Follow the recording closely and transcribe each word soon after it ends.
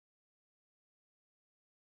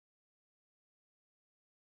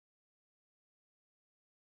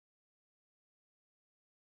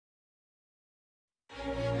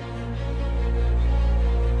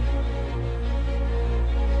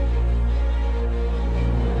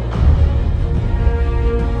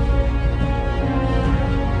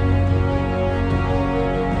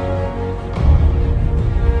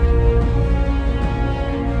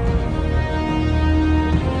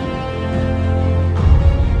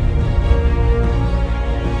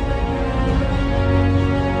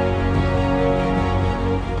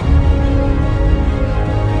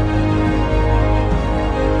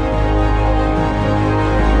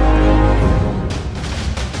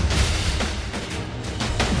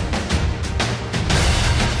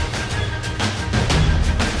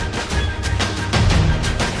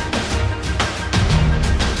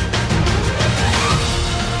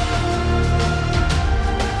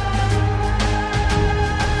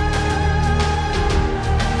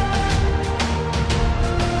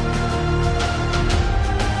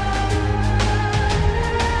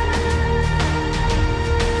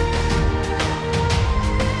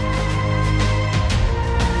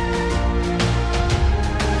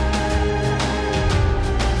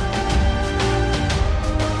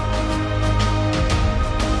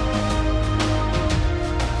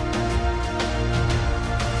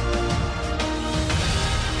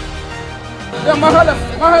மகனும்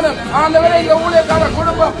ஆண்டவரே இந்த ஊழியக்கார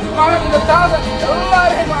குடும்பம் மகன் இந்த தாதன்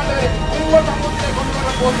எல்லாரையும் ஆண்டவரே உங்கள் சமூகத்தை கொண்டு வர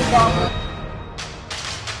போகிறாங்க.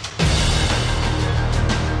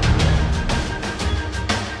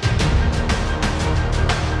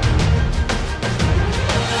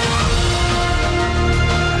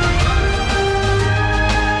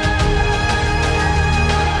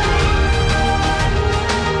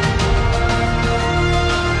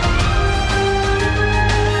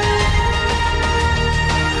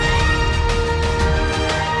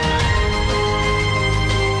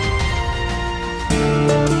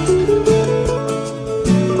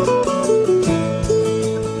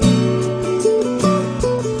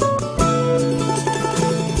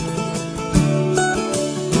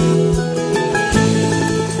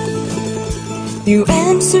 You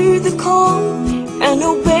answered the call and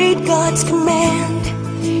obeyed God's command.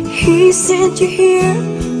 He sent you here,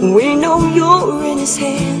 we know you're in His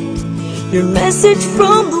hand. Your message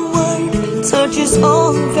from the Word touches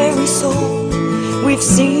our very soul. We've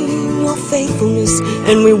seen your faithfulness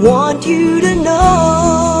and we want you to know.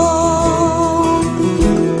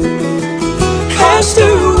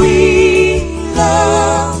 Pastor, we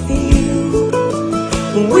love you.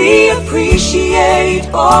 We appreciate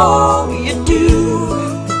all you do.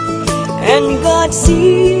 And God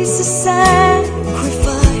sees the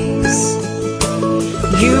sacrifice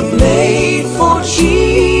you've made for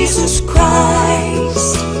Jesus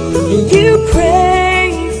Christ. You pray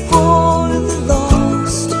for the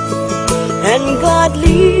lost, and God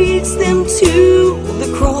leads them to the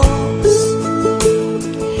cross.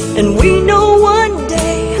 And we know one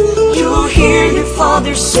day you'll hear your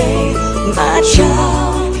Father say, "My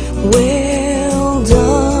child, well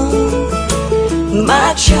done. My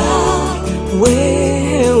child,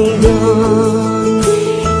 well done."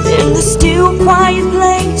 In the still quiet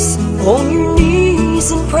place, on your knees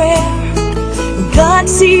in prayer, God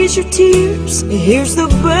sees your tears, He hears the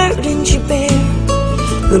burdens you bear.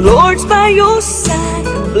 The Lord's by your side,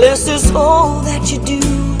 blesses all that you do.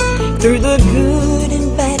 Through the good and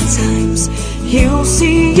bad times, He'll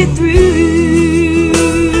see you through.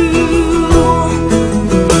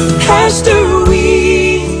 Pastor, we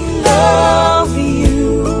love you.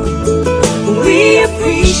 We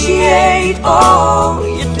appreciate all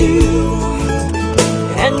you do.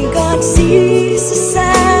 And God sees the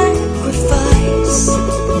sacrifice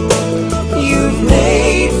you've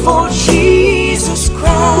made for Jesus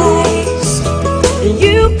Christ.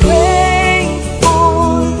 You pray for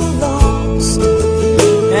the lost,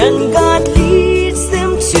 and God leads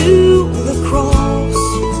them to the cross.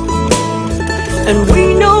 And we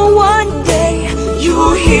know one day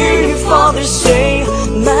you'll hear your Father say,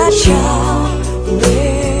 "My child,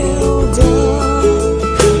 well done.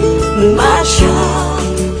 My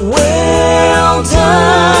child, well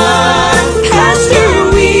done." Pastor,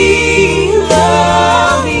 we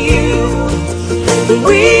love you.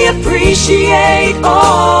 We appreciate